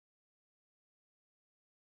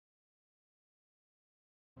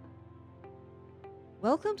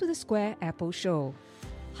Welcome to the Square Apple Show.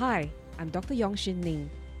 Hi, I'm Dr. Yong Shin Ning.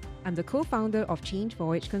 I'm the co-founder of Change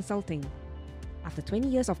Voyage Consulting. After 20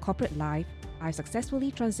 years of corporate life, I've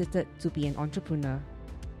successfully transited to be an entrepreneur.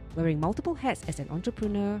 Wearing multiple hats as an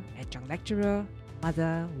entrepreneur, adjunct lecturer,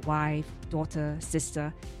 mother, wife, daughter,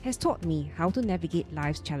 sister has taught me how to navigate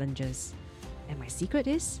life's challenges. And my secret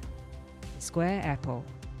is the Square Apple.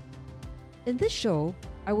 In this show,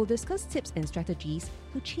 I will discuss tips and strategies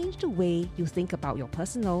to change the way you think about your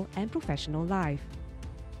personal and professional life.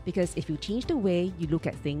 Because if you change the way you look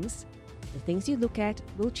at things, the things you look at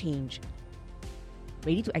will change.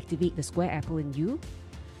 Ready to activate the Square Apple in you?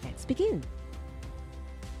 Let's begin.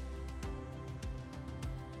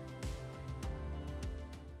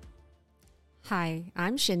 Hi,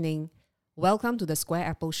 I'm Shin Ning. Welcome to the Square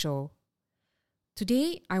Apple Show.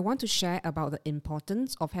 Today, I want to share about the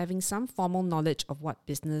importance of having some formal knowledge of what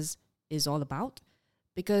business is all about,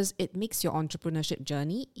 because it makes your entrepreneurship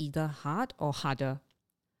journey either hard or harder.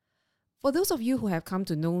 For those of you who have come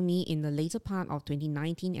to know me in the later part of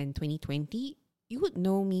 2019 and 2020, you would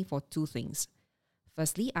know me for two things.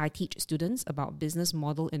 Firstly, I teach students about business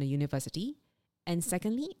model in a university. And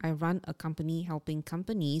secondly, I run a company helping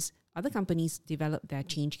other companies develop their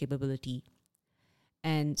change capability.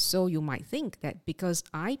 And so you might think that because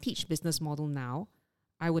I teach business model now,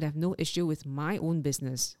 I would have no issue with my own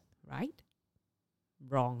business, right?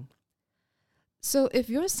 Wrong. So if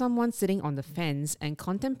you're someone sitting on the fence and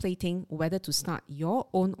contemplating whether to start your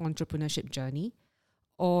own entrepreneurship journey,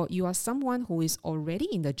 or you are someone who is already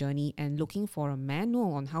in the journey and looking for a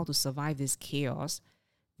manual on how to survive this chaos,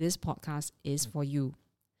 this podcast is for you.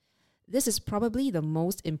 This is probably the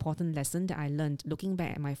most important lesson that I learned looking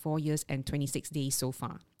back at my 4 years and 26 days so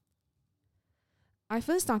far. I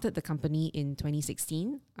first started the company in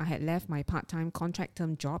 2016. I had left my part-time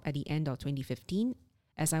contract-term job at the end of 2015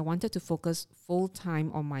 as I wanted to focus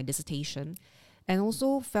full-time on my dissertation and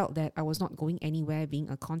also felt that I was not going anywhere being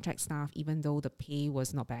a contract staff even though the pay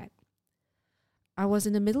was not bad. I was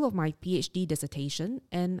in the middle of my PhD dissertation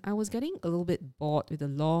and I was getting a little bit bored with the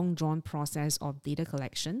long drawn process of data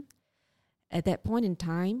collection. At that point in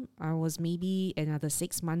time, I was maybe another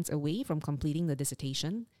 6 months away from completing the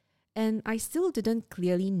dissertation, and I still didn't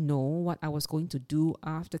clearly know what I was going to do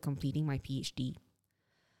after completing my PhD.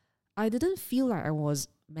 I didn't feel like I was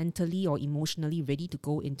mentally or emotionally ready to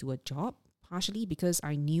go into a job, partially because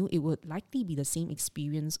I knew it would likely be the same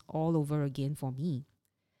experience all over again for me.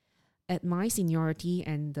 At my seniority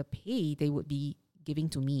and the pay they would be giving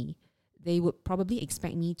to me, they would probably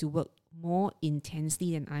expect me to work more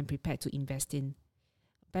intensely than I'm prepared to invest in.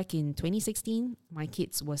 Back in 2016, my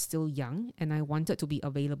kids were still young and I wanted to be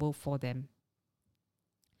available for them.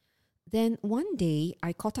 Then one day,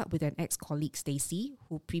 I caught up with an ex-colleague, Stacy,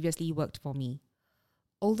 who previously worked for me.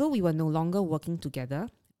 Although we were no longer working together,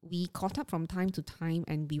 we caught up from time to time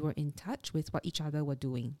and we were in touch with what each other were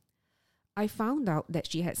doing. I found out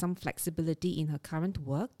that she had some flexibility in her current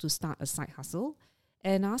work to start a side hustle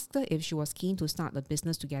and asked her if she was keen to start a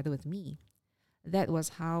business together with me. That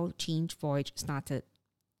was how Change Voyage started.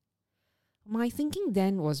 My thinking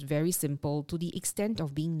then was very simple to the extent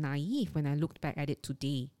of being naive when I looked back at it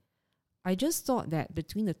today. I just thought that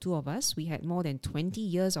between the two of us, we had more than 20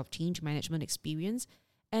 years of change management experience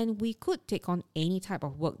and we could take on any type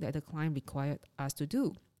of work that the client required us to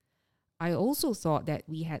do. I also thought that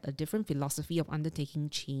we had a different philosophy of undertaking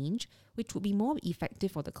change, which would be more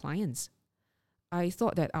effective for the clients. I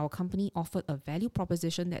thought that our company offered a value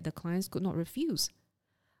proposition that the clients could not refuse.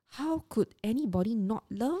 How could anybody not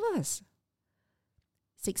love us?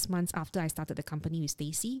 6 months after I started the company with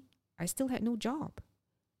Stacy, I still had no job.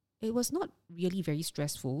 It was not really very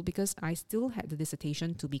stressful because I still had the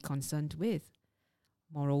dissertation to be concerned with.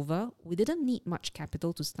 Moreover, we didn't need much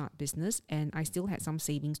capital to start business and I still had some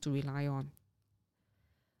savings to rely on.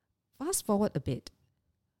 Fast forward a bit.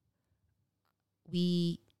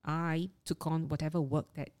 I took on whatever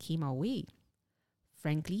work that came our way.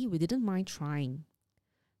 Frankly, we didn't mind trying.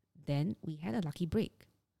 Then we had a lucky break.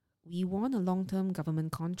 We won a long-term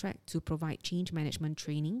government contract to provide change management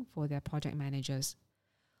training for their project managers.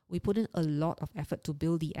 We put in a lot of effort to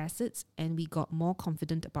build the assets and we got more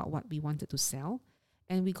confident about what we wanted to sell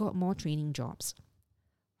and we got more training jobs.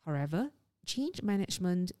 However, change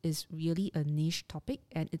management is really a niche topic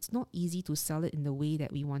and it's not easy to sell it in the way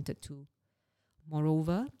that we wanted to.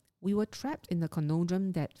 Moreover, we were trapped in the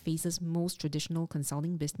conundrum that faces most traditional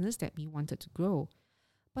consulting business that we wanted to grow.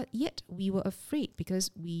 But yet we were afraid because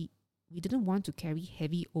we didn't want to carry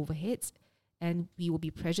heavy overheads and we would be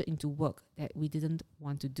pressured into work that we didn't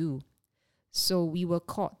want to do. So we were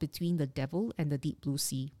caught between the devil and the deep blue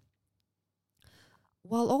sea.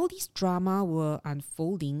 While all these drama were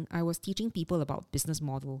unfolding, I was teaching people about business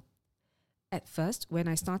model. At first, when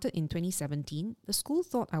I started in 2017, the school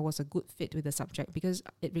thought I was a good fit with the subject because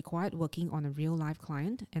it required working on a real-life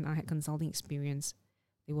client and I had consulting experience.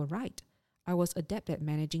 They were right. I was adept at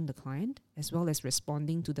managing the client as well as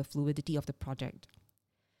responding to the fluidity of the project.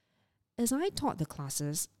 As I taught the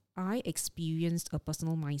classes, I experienced a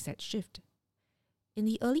personal mindset shift. In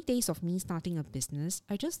the early days of me starting a business,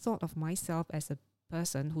 I just thought of myself as a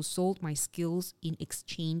person who sold my skills in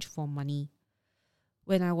exchange for money.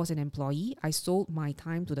 When I was an employee, I sold my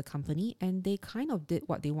time to the company and they kind of did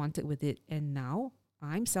what they wanted with it. And now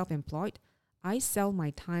I'm self-employed. I sell my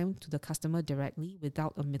time to the customer directly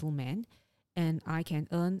without a middleman and I can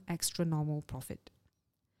earn extra normal profit.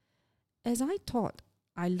 As I taught,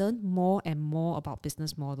 I learned more and more about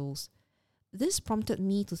business models. This prompted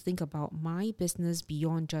me to think about my business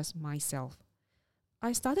beyond just myself.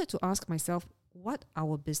 I started to ask myself what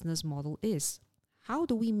our business model is. How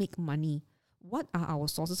do we make money? What are our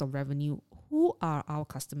sources of revenue? Who are our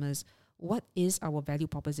customers? What is our value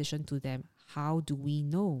proposition to them? How do we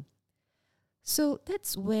know? So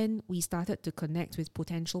that's when we started to connect with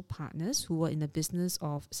potential partners who were in the business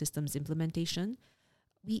of systems implementation.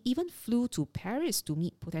 We even flew to Paris to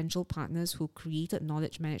meet potential partners who created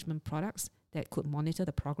knowledge management products that could monitor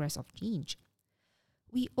the progress of change.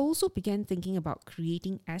 We also began thinking about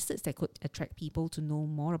creating assets that could attract people to know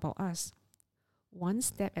more about us. One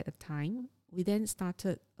step at a time, we then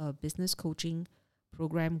started a business coaching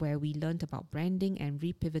program where we learned about branding and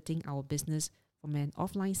repivoting our business from an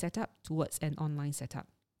offline setup towards an online setup.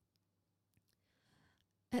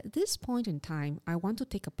 At this point in time, I want to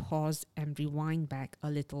take a pause and rewind back a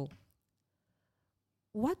little.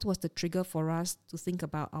 What was the trigger for us to think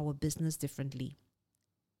about our business differently?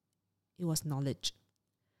 It was knowledge.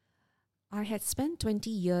 I had spent 20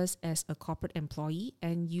 years as a corporate employee,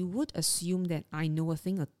 and you would assume that I know a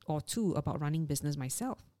thing or two about running business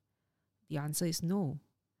myself. The answer is no.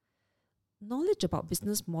 Knowledge about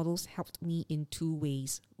business models helped me in two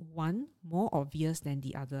ways, one more obvious than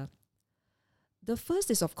the other. The first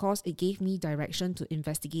is, of course, it gave me direction to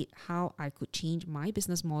investigate how I could change my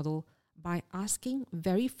business model by asking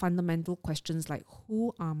very fundamental questions like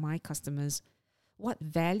who are my customers? What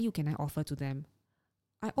value can I offer to them?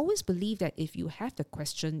 I always believe that if you have the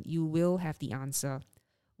question, you will have the answer.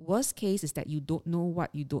 Worst case is that you don't know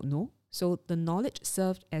what you don't know, so the knowledge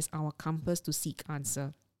served as our compass to seek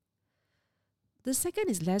answer. The second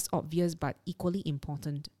is less obvious but equally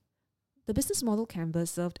important. The business model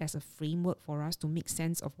canvas served as a framework for us to make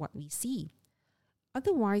sense of what we see.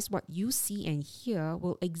 Otherwise, what you see and hear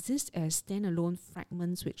will exist as standalone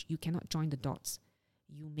fragments which you cannot join the dots.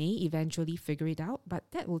 You may eventually figure it out,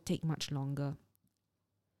 but that will take much longer.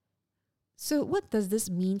 So what does this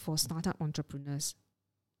mean for startup entrepreneurs?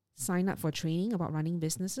 Sign up for training about running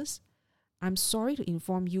businesses? I'm sorry to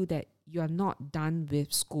inform you that you are not done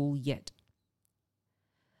with school yet.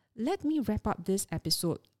 Let me wrap up this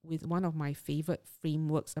episode with one of my favorite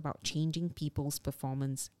frameworks about changing people's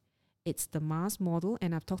performance. It's the Mars model,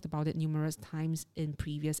 and I've talked about it numerous times in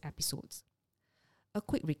previous episodes. A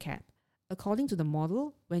quick recap. According to the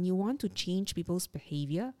model, when you want to change people's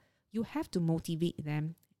behavior, you have to motivate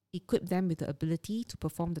them, equip them with the ability to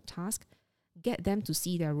perform the task, get them to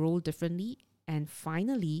see their role differently, and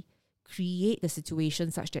finally, create the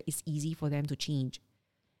situation such that it's easy for them to change.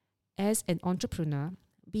 As an entrepreneur,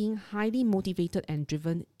 being highly motivated and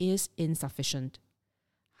driven is insufficient.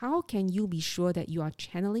 How can you be sure that you are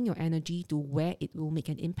channeling your energy to where it will make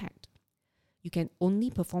an impact? You can only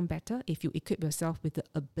perform better if you equip yourself with the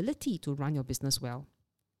ability to run your business well.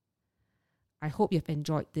 I hope you've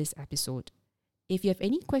enjoyed this episode. If you have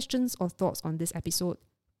any questions or thoughts on this episode,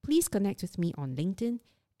 please connect with me on LinkedIn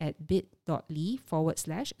at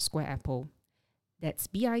bit.ly/SquareApple. That's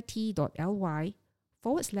bit.ly/SQUAREAPPLE.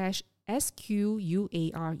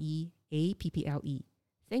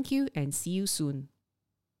 Thank you and see you soon.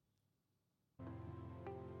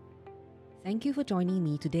 Thank you for joining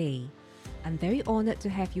me today. I'm very honored to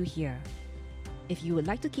have you here. If you would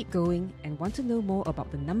like to keep going and want to know more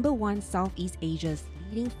about the #1 Southeast Asia's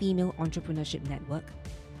leading female entrepreneurship network,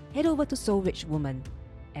 head over to Soul Rich Woman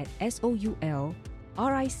at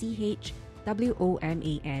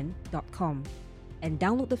soulrichwoman.com and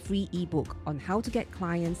download the free ebook on how to get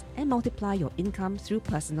clients and multiply your income through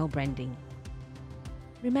personal branding.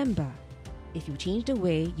 Remember, if you change the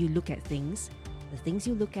way you look at things, the things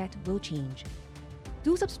you look at will change.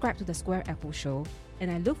 Do subscribe to the Square Apple Show,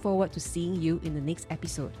 and I look forward to seeing you in the next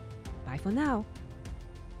episode. Bye for now.